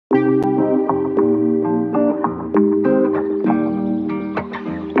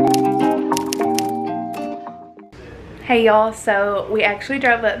Hey y'all, so we actually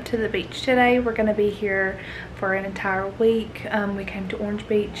drove up to the beach today. We're gonna be here for an entire week. We came to Orange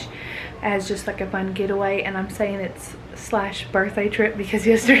Beach as just like a fun getaway, and I'm saying it's / birthday trip because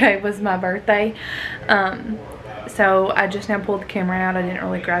yesterday was my birthday. So I just now pulled the camera out. I didn't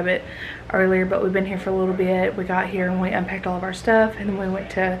really grab it earlier, but we've been here for a little bit. We got here and we unpacked all of our stuff, and then we went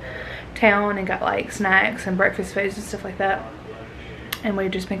to town and got like snacks and breakfast foods and stuff like that. And we've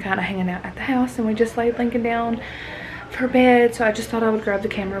just been kind of hanging out at the house, and we just laid Lincoln down for bed. So I just thought I would grab the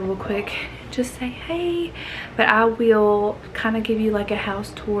camera real quick, just say hey. But I will kind of give you like a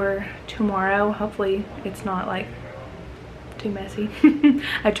house tour tomorrow. Hopefully it's not like too messy.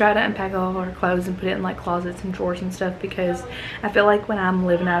 I try to unpack all of our clothes and put it in like closets and drawers and stuff, because I feel like when I'm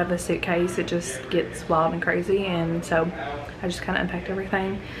living out of a suitcase it just gets wild and crazy, and so I just kind of unpacked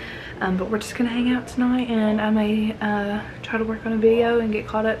everything. But we're just gonna hang out tonight, and I may try to work on a video and get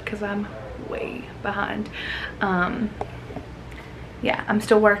caught up because I'm way behind. Yeah, I'm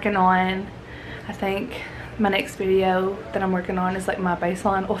still working on, I think my next video that I'm working on is like my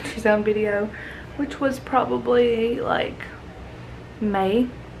baseline ultrasound video, which was probably like May,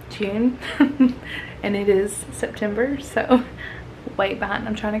 June, and it is September, so way behind.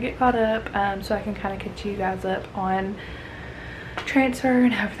 I'm trying to get caught up so I can kind of catch you guys up on transfer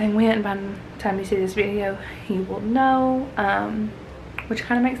and how everything went. By the time you see this video you will know, which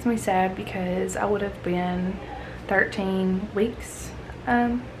kind of makes me sad because I would have been 13 weeks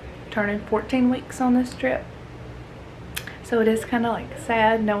turning 14 weeks on this trip. So it is kind of like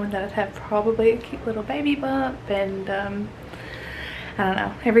sad knowing that I'd have probably a cute little baby bump, and I don't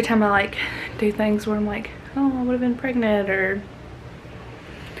know, every time I like do things where I'm like, oh, I would have been pregnant, or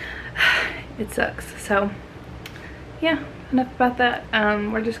it sucks. So yeah, enough about that.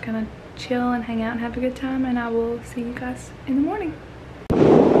 We're just gonna chill and hang out and have a good time, and I will see you guys in the morning.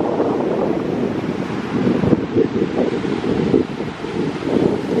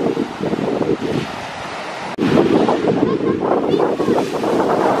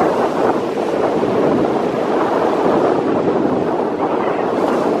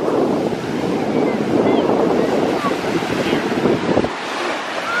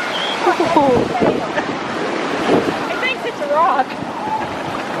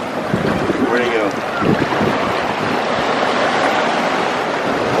 Where'd he go?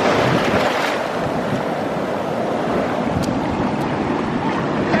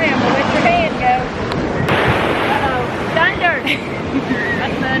 Sam, let your hand go. Uh-oh. Thunder.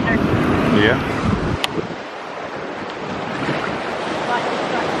 That's thunder. Yeah.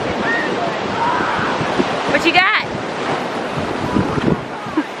 What you got?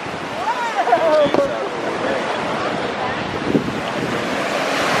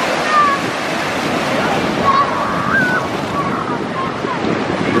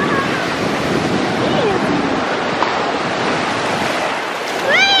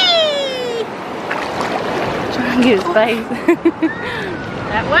 Get his face.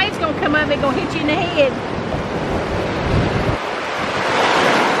 That wave's gonna come up and gonna hit you in the head.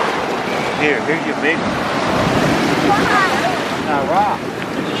 Here's your big rock.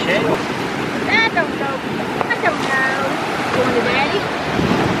 It's a shell. I don't know. I don't know. Going to Daddy?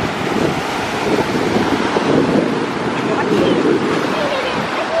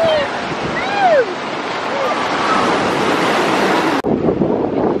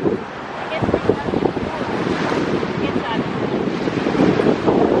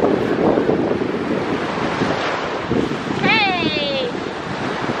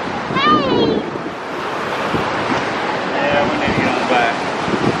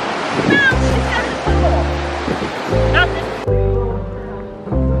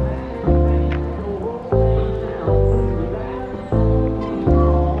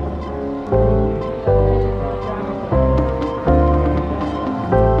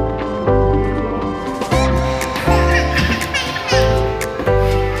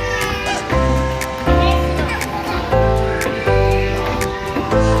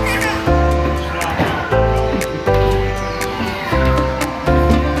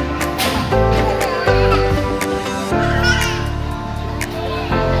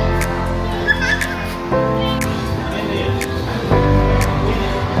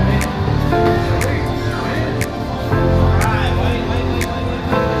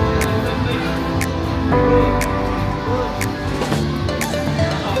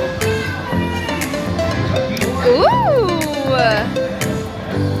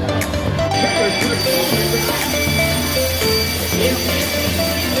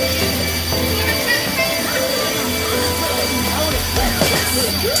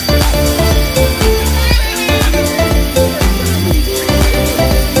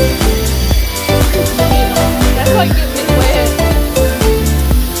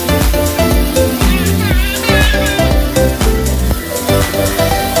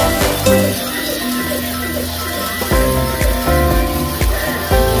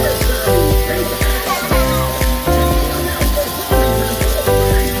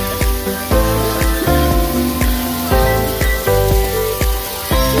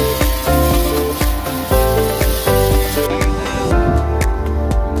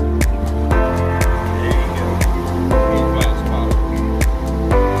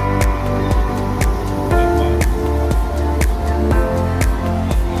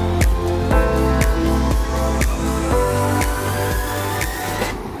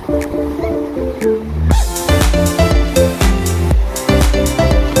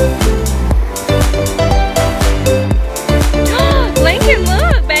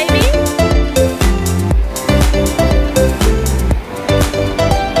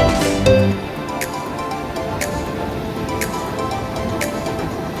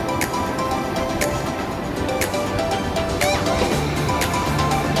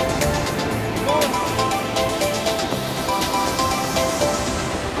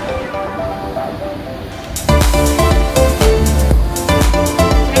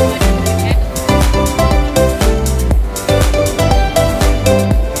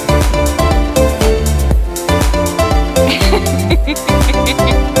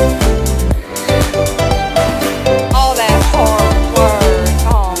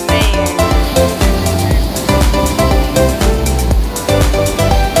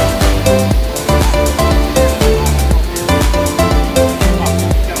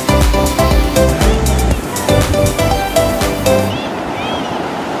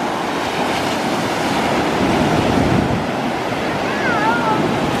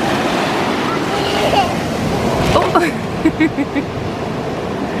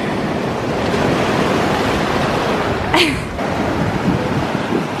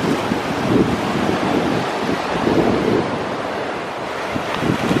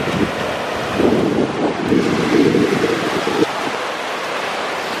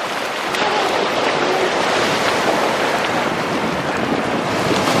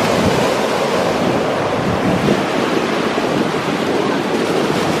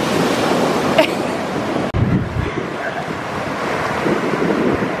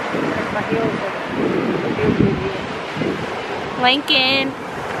 Lincoln.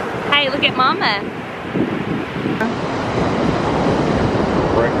 Hey, look at Mama.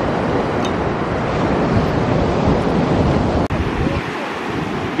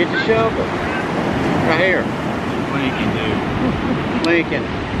 Get the shovel. Right here. Lincoln, dude. Lincoln.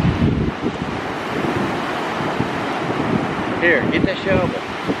 Here, get that shovel.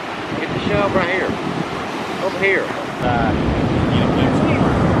 Get the shovel right here. Over here.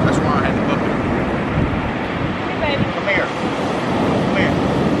 That's why I had to look at it. Hey, baby. Come here. Come here.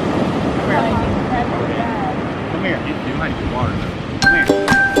 Come here. Come here. You might get water though. Come here.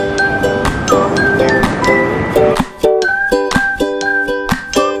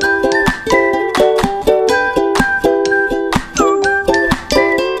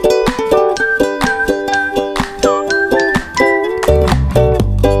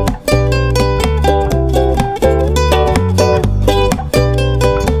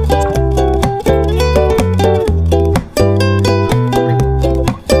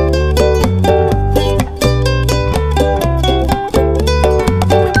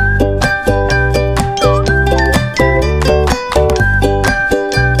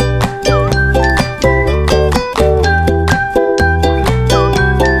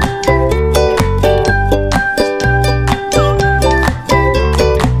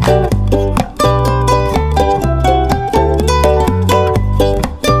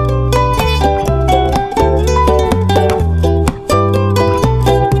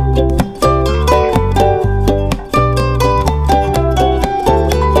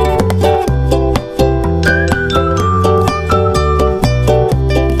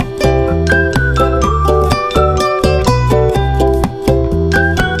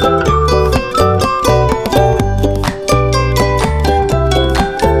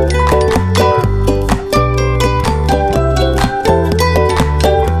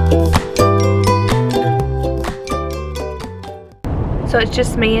 So it's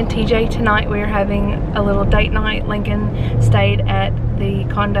just me and TJ tonight. We're having a little date night. Lincoln stayed at the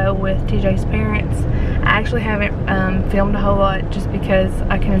condo with TJ's parents. I actually haven't filmed a whole lot just because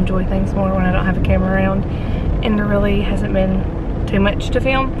I can enjoy things more when I don't have a camera around, and there really hasn't been too much to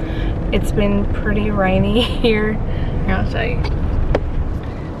film. It's been pretty rainy here. Here, I'll show you.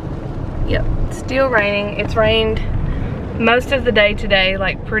 Yep, it's still raining. It's rained most of the day today,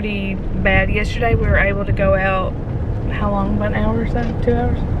 like pretty bad. Yesterday we were able to go out, how long, about an hour or so? 2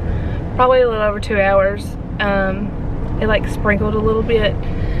 hours? Probably a little over 2 hours. It like sprinkled a little bit,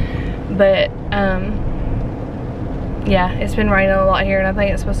 but yeah, it's been raining a lot here, and I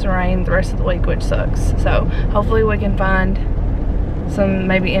think it's supposed to rain the rest of the week, which sucks. So hopefully we can find some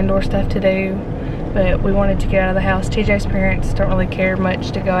maybe indoor stuff to do, but we wanted to get out of the house. TJ's parents don't really care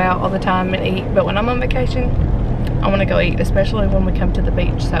much to go out all the time and eat, but when I'm on vacation, I want to go eat, especially when we come to the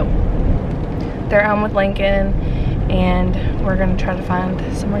beach. So they're home with Lincoln, and we're gonna try to find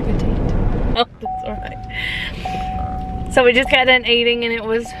somewhere good to eat. Oh, that's alright. So we just got done eating, and it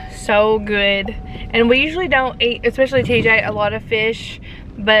was so good. And we usually don't eat, especially TJ, a lot of fish,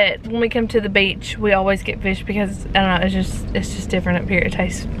 but when we come to the beach, we always get fish because, I don't know, it's just different up here. It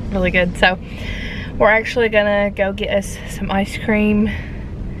tastes really good. So we're actually gonna go get us some ice cream,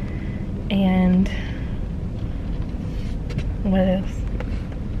 and what else?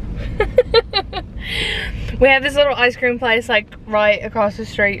 We have this little ice cream place like right across the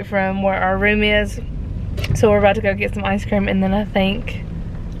street from where our room is, so we're about to go get some ice cream, and then I think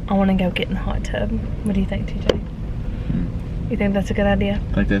I want to go get in the hot tub. What do you think, TJ? You think that's a good idea?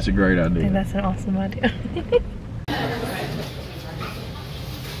 I think that's a great idea. I think that's an awesome idea.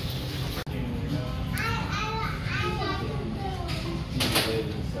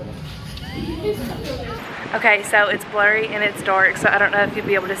 Okay, so it's blurry and it's dark, so I don't know if you'll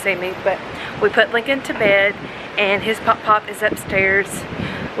be able to see me, but we put Lincoln to bed, and his pop is upstairs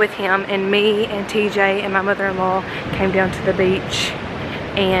with him, and me and TJ and my mother-in-law came down to the beach,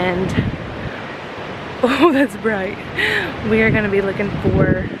 and oh, that's bright. We are going to be looking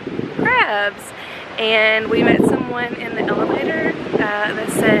for crabs, and we met someone in the elevator that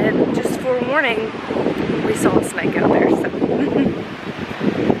said, just forewarning, we saw a snake out there, so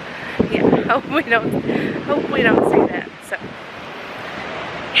yeah. hope we don't see that. So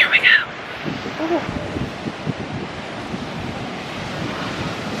here we go. Ooh.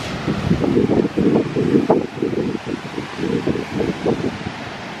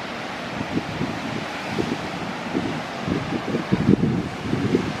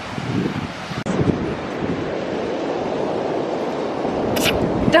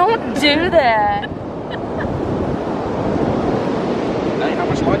 Don't do that. Dang, how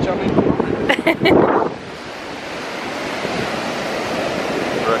much light y'all need?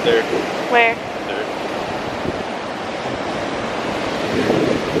 Right there. Where? There.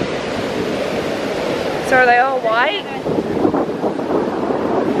 So are they all white?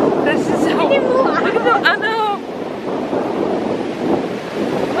 This is so. Look at them. I know.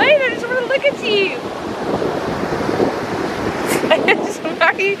 Wait, I just want to look at you.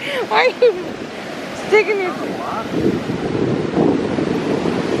 Why are you sticking your...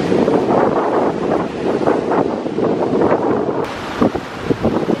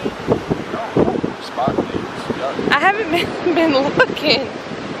 I haven't been looking.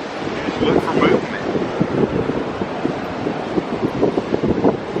 Just look for movement.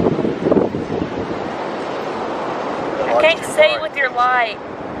 I can't see with your light.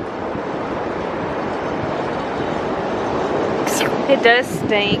 It does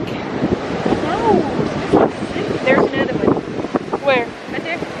stink. No. There's another one. Where? Right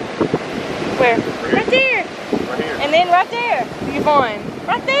there. Where? Right there. Right here. And then right there. You're going.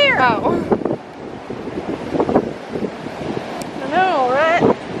 Right there. Oh. I know, right?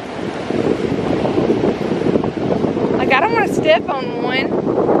 Like, I don't want to step on one.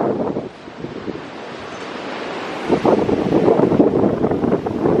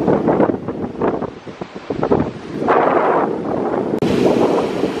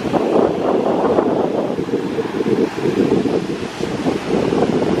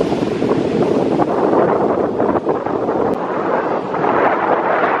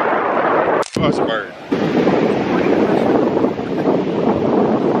 Bird.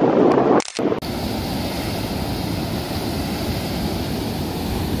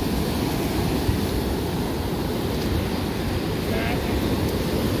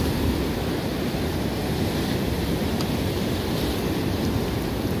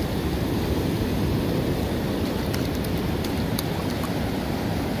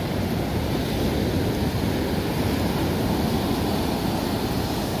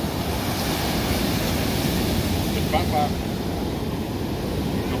 Papa.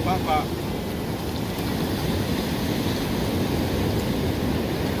 No papa.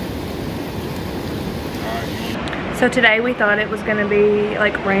 So today we thought it was going to be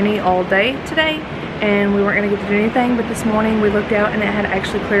like rainy all day today and we weren't going to get to do anything, but this morning we looked out and it had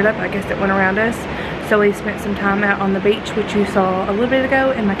actually cleared up. I guess it went around us. So we spent some time out on the beach, which you saw a little bit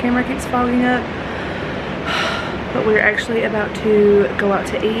ago, and my camera keeps fogging up. But we're actually about to go out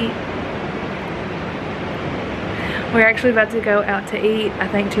to eat. We're actually about to go out to eat. I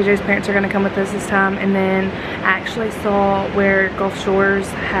think TJ's parents are going to come with us this time. And then I actually saw where Gulf Shores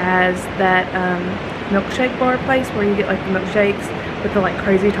has that milkshake bar place where you get like the milkshakes with the like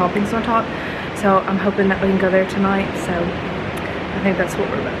crazy toppings on top. So I'm hoping that we can go there tonight. So I think that's what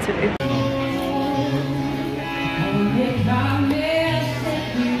we're about to do.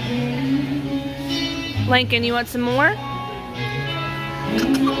 Lincoln, you want some more?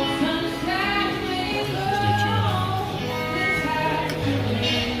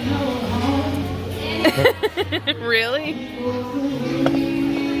 Really?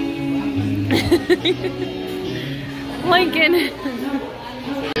 Lincoln. He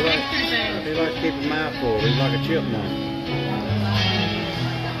likes to keep a mouthful. He's like a chipmunk.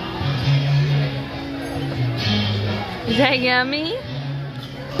 Is that yummy?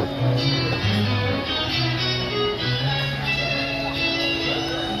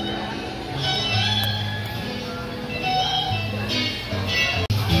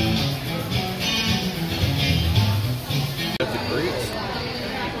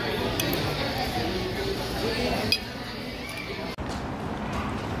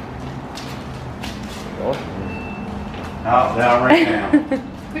 Oh, down right now.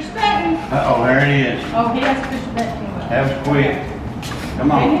 Push the button. Uh-oh, there it is. Oh, he has to push the button too much. That was quick. Come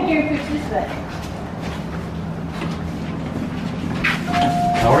Get in on. here and push this button.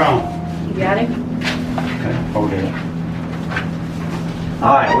 Hold on. You got him? Okay, hold it.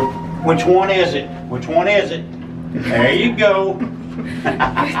 All right, which one is it? Which one is it? There you go.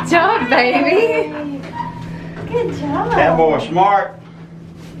 Good job, baby. Good job. That boy smart.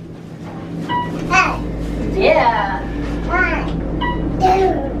 Yeah.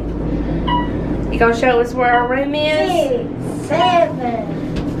 You gonna show us where our room is? 6,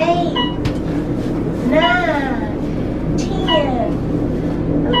 7, 8,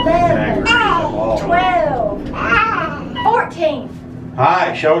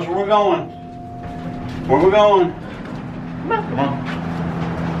 Alright, show us where we're going. Where we're going. Come on. Come on.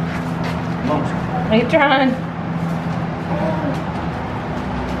 Come on. Are you trying?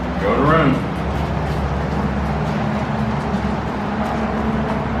 Go to the room.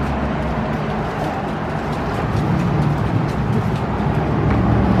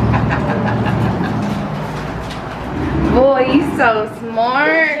 Boy, you so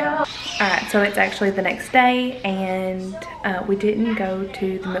smart. Alright, so it's actually the next day, and we didn't go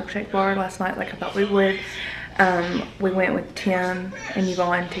to the milkshake bar last night like I thought we would. We went with Tim and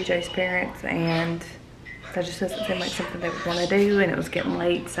Yvonne, TJ's parents, and that just doesn't seem like something they would want to do, and it was getting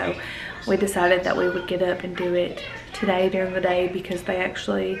late, so we decided that we would get up and do it today during the day because they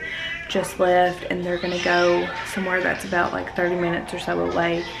actually just left and they're going to go somewhere that's about like 30 minutes or so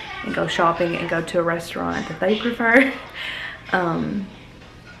away and go shopping and go to a restaurant that they prefer.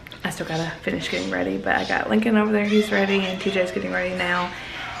 I still gotta finish getting ready, but I got Lincoln over there, he's ready, and TJ's getting ready now.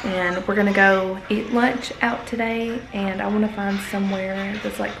 And we're gonna go eat lunch out today, and I wanna find somewhere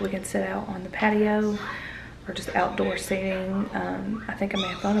that's like we can sit out on the patio or just outdoor seating. I think I may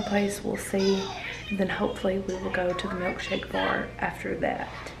have found a place, we'll see. And then hopefully we will go to the milkshake bar after that.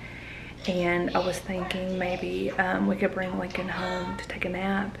 And I was thinking maybe we could bring Lincoln home to take a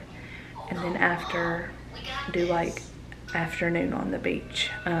nap, and then after do like afternoon on the beach.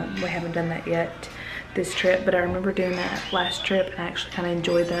 We haven't done that yet this trip, but I remember doing that last trip and I actually kind of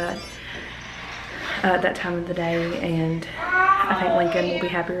enjoyed that that time of the day, and I think Lincoln will be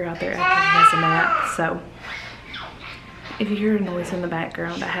happier out there after he has a nap. So if you hear a noise in the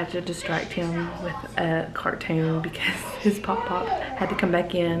background, I had to distract him with a cartoon because his pop had to come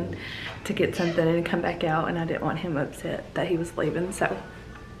back in to get something and come back out, and I didn't want him upset that he was leaving. So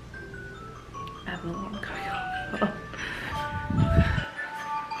I have an alarm going off.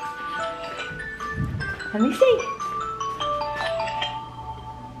 Let me see.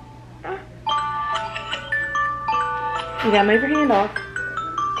 You gotta move your hand off.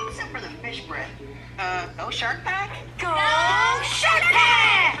 Except for the fish breath. Go Shark Pack? Go Shark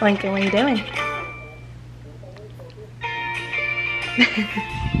Pack! Lincoln, what are you doing?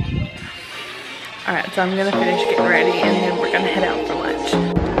 Alright, so I'm gonna finish getting ready and then we're gonna head out for lunch.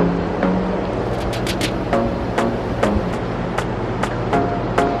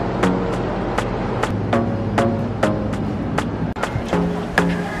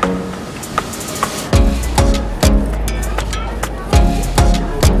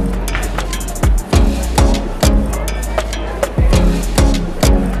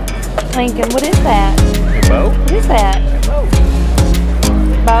 Lincoln, what is that? A boat? What is that? A boat.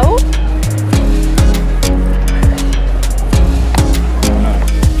 Boat?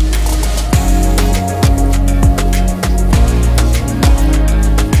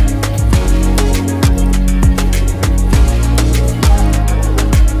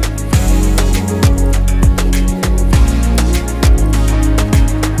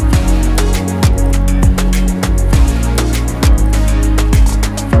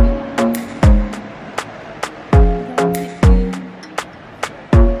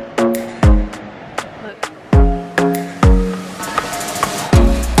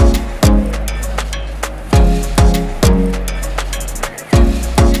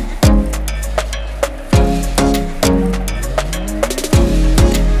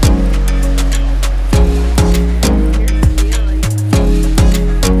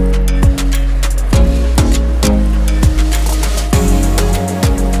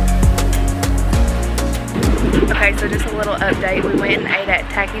 Okay, so just a little update. We went and ate at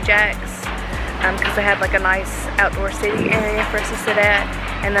Tacky Jack's because they had like a nice outdoor seating area for us to sit at.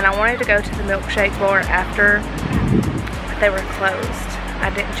 And then I wanted to go to the milkshake bar after, but they were closed. I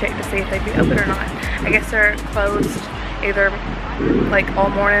didn't check to see if they'd be open or not. I guess they're closed either like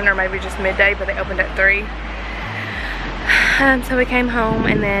all morning or maybe just midday, but they opened at 3. So we came home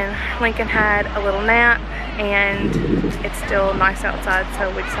and then Lincoln had a little nap, and it's still nice outside,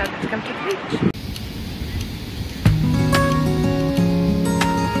 so we decided to come to the beach.